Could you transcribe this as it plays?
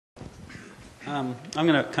I'm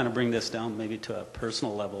going to kind of bring this down maybe to a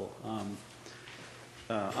personal level.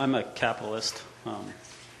 I'm a capitalist,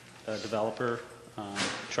 a developer,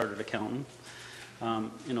 chartered accountant.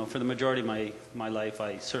 For the majority of my life,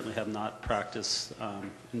 I certainly have not practiced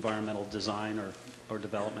environmental design or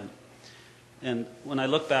development. And when I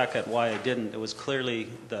look back at why I didn't, it was clearly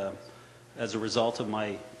as a result of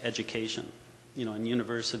my education. In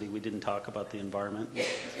university, we didn't talk about the environment.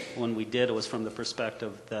 When we did, it was from the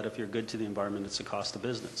perspective that if you're good to the environment, it's a cost of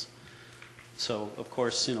business. So, of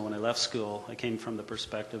course, when I left school, I came from the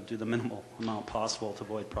perspective, do the minimal amount possible to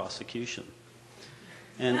avoid prosecution.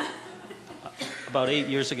 And about 8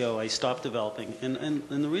 years ago, I stopped developing. And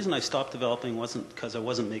the reason I stopped developing wasn't because I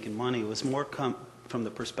wasn't making money. It was more from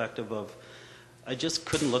the perspective of I just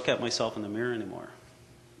couldn't look at myself in the mirror anymore.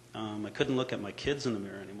 I couldn't look at my kids in the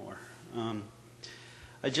mirror anymore.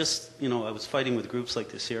 I was fighting with groups like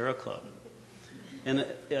the Sierra Club. And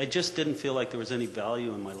I just didn't feel like there was any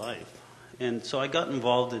value in my life. And so I got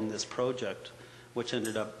involved in this project, which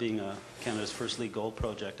ended up being Canada's first LEED Gold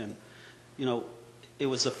project. And, it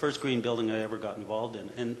was the first green building I ever got involved in.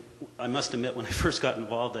 And I must admit, when I first got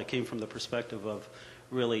involved, I came from the perspective of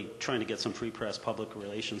really trying to get some free press public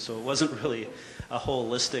relations. So it wasn't really a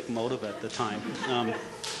holistic motive at the time.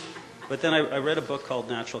 But then I read a book called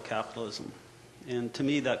Natural Capitalism. And to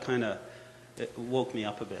me, that kind of woke me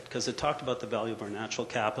up a bit, because it talked about the value of our natural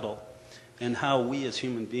capital and how we as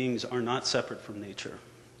human beings are not separate from nature.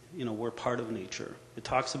 We're part of nature. It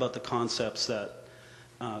talks about the concepts that,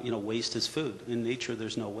 waste is food. In nature,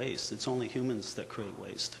 there's no waste. It's only humans that create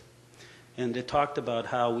waste. And it talked about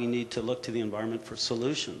how we need to look to the environment for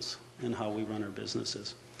solutions in how we run our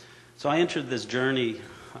businesses. So I entered this journey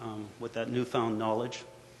with that newfound knowledge.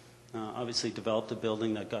 Obviously developed a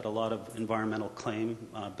building that got a lot of environmental claim,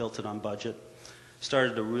 built it on budget,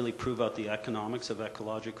 started to really prove out the economics of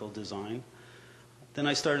ecological design. Then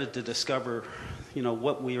I started to discover,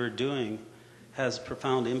 what we are doing has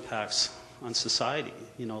profound impacts on society.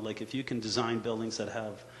 Like if you can design buildings that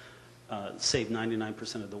have save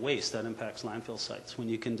 99% of the waste, that impacts landfill sites. When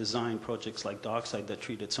you can design projects like Dockside that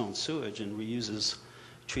treat its own sewage and reuses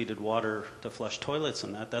treated water to flush toilets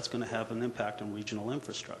and that's going to have an impact on regional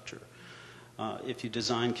infrastructure. If you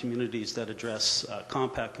design communities that address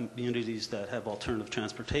compact communities that have alternative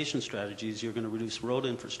transportation strategies, you're going to reduce road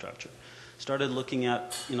infrastructure. Started looking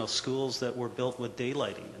at schools that were built with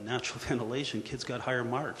daylighting and natural ventilation. Kids got higher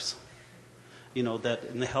marks. That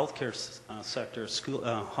in the healthcare sector,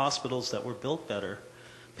 hospitals that were built better,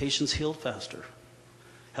 patients healed faster.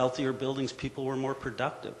 Healthier buildings, people were more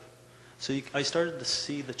productive. So I started to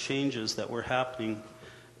see the changes that were happening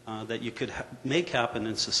that you could make happen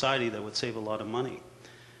in society that would save a lot of money.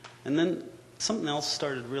 And then something else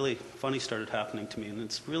really funny started happening to me, and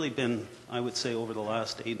it's really been, I would say, over the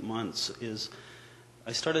last 8 months, is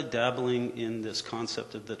I started dabbling in this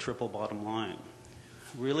concept of the triple bottom line.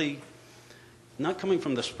 Really not coming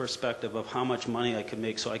from this perspective of how much money I could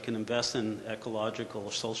make so I can invest in ecological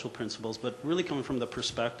or social principles, but really coming from the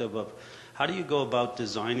perspective of how do you go about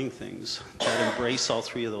designing things that embrace all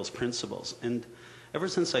three of those principles. And ever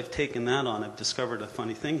since I've taken that on, I've discovered a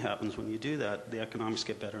funny thing happens when you do that. The economics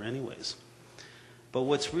get better anyways. But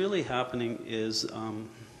what's really happening is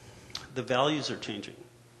the values are changing.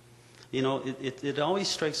 It always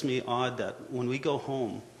strikes me odd that when we go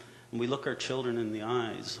home and we look our children in the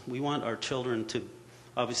eyes, we want our children to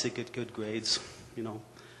obviously get good grades,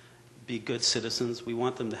 be good citizens. We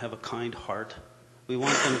want them to have a kind heart. We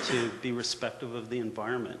want them to be respectful of the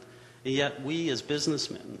environment. And yet we as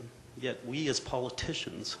businessmen, yet we as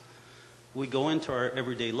politicians, we go into our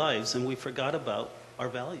everyday lives and we forgot about our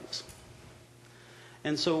values.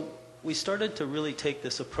 And so we started to really take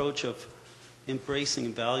this approach of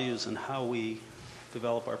embracing values and how we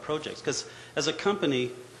develop our projects. Because as a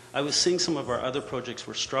company, I was seeing some of our other projects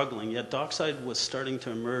were struggling, yet Dockside was starting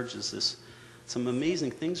to emerge as some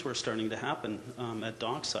amazing things were starting to happen at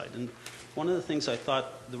Dockside. And one of the things I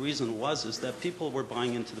thought the reason is that people were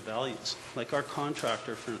buying into the values. Like our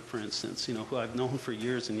contractor, for instance, who I've known for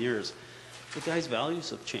years and years, the guy's values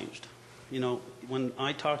have changed. When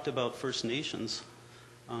I talked about First Nations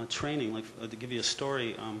training, like to give you a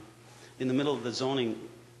story, in the middle of the zoning,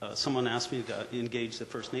 someone asked me to engage the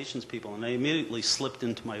First Nations people, and I immediately slipped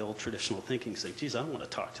into my old traditional thinking, saying, geez, I don't want to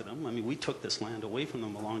talk to them. I mean, we took this land away from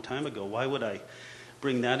them a long time ago. Why would I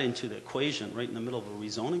bring that into the equation right in the middle of a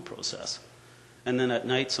rezoning process? And then at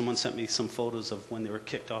night, someone sent me some photos of when they were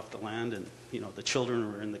kicked off the land, and the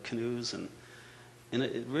children were in the canoes, and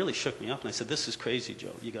it really shook me up. And I said, this is crazy,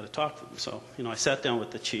 Joe. You got to talk to them. So I sat down with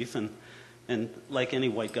the chief, and And like any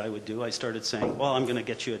white guy would do, I started saying, well, I'm going to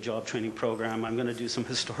get you a job training program. I'm going to do some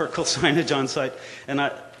historical signage on site.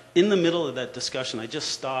 And in the middle of that discussion, I just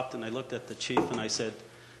stopped and I looked at the chief and I said,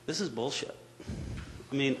 this is bullshit.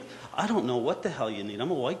 I mean, I don't know what the hell you need.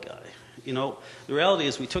 I'm a white guy. You know, the reality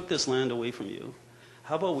is we took this land away from you.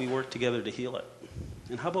 How about we work together to heal it?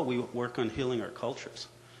 And how about we work on healing our cultures?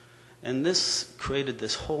 And this created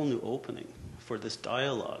this whole new opening for this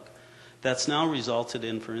dialogue that's now resulted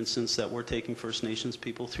in, for instance, that we're taking First Nations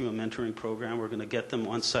people through a mentoring program. We're going to get them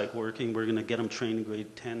on site working. We're going to get them trained in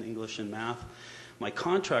grade 10 English and math. My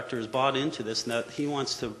contractor has bought into this and that he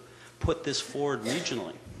wants to put this forward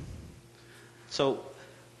regionally. So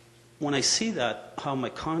when I see that, how my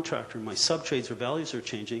contractor, my subtrades or values are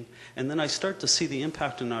changing, and then I start to see the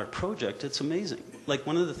impact on our project, it's amazing. Like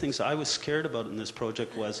one of the things I was scared about in this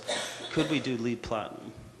project was, could we do LEED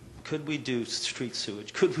Platinum? Could we do street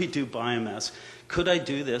sewage? Could we do biomass? Could I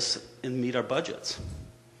do this and meet our budgets?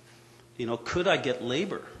 You know, could I get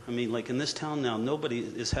labor? I mean, like in this town now,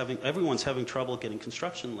 everyone's having trouble getting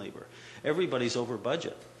construction labor. Everybody's over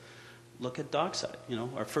budget. Look at Dockside. You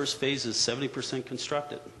know, our first phase is 70%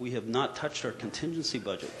 constructed. We have not touched our contingency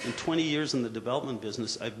budget. In 20 years in the development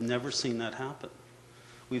business, I've never seen that happen.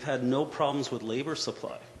 We've had no problems with labor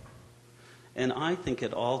supply. And I think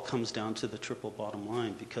it all comes down to the triple bottom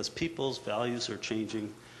line because people's values are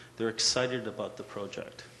changing. They're excited about the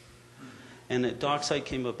project. And Dockside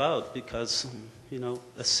came about because, you know,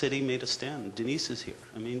 a city made a stand. Denise is here.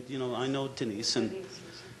 I mean, you know, I know Denise, and,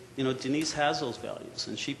 you know, Denise has those values.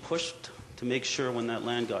 And she pushed to make sure when that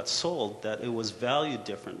land got sold that it was valued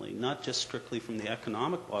differently, not just strictly from the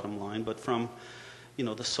economic bottom line, but from, you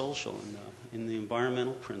know, the social and the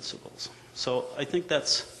environmental principles. So I think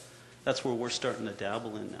that's where we're starting to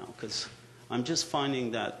dabble in now, because I'm just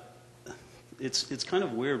finding that it's kind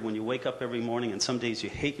of weird when you wake up every morning and some days you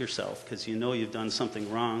hate yourself because you know you've done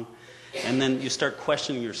something wrong, and then you start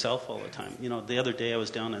questioning yourself all the time. You know, the other day I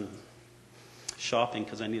was down in shopping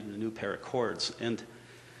because I needed a new pair of cords, and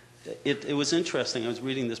it was interesting. I was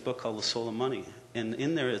reading this book called The Soul of Money, and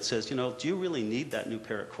in there it says, you know, do you really need that new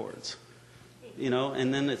pair of cords? You know,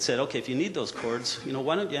 and then it said, okay, if you need those cords, you know,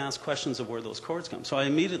 why don't you ask questions of where those cords come? So I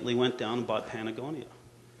immediately went down and bought Patagonia.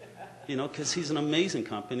 You know, because he's an amazing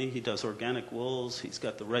company. He does organic wools. He's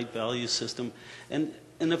got the right value system. And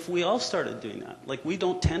if we all started doing that, like we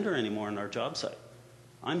don't tender anymore on our job site.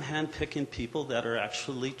 I'm handpicking people that are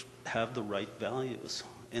actually have the right values.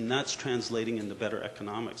 And that's translating into better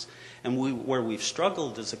economics. And where we've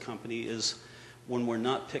struggled as a company is when we're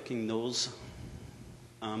not picking those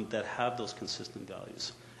that have those consistent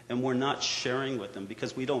values. And we're not sharing with them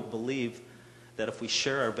because we don't believe that if we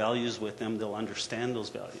share our values with them, they'll understand those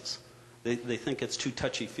values. They think it's too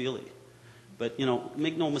touchy-feely. But, you know,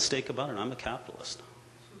 make no mistake about it, I'm a capitalist.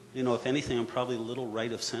 You know, if anything, I'm probably a little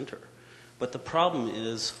right of center. But the problem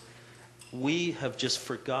is we have just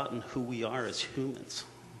forgotten who we are as humans.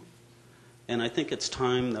 And I think it's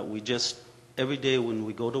time that we just, every day when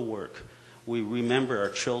we go to work, we remember our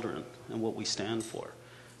children and what we stand for.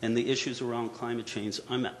 And the issues around climate change,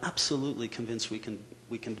 I'm absolutely convinced we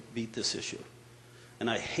can beat this issue. And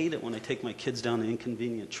I hate it when I take my kids down to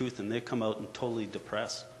Inconvenient Truth and they come out and totally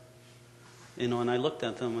depressed. You know, and I looked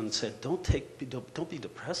at them and said, don't be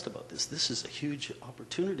depressed about this. This is a huge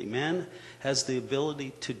opportunity. Man has the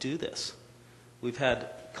ability to do this. We've had,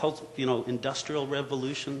 you know, industrial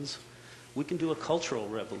revolutions. We can do a cultural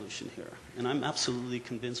revolution here. And I'm absolutely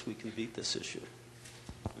convinced we can beat this issue.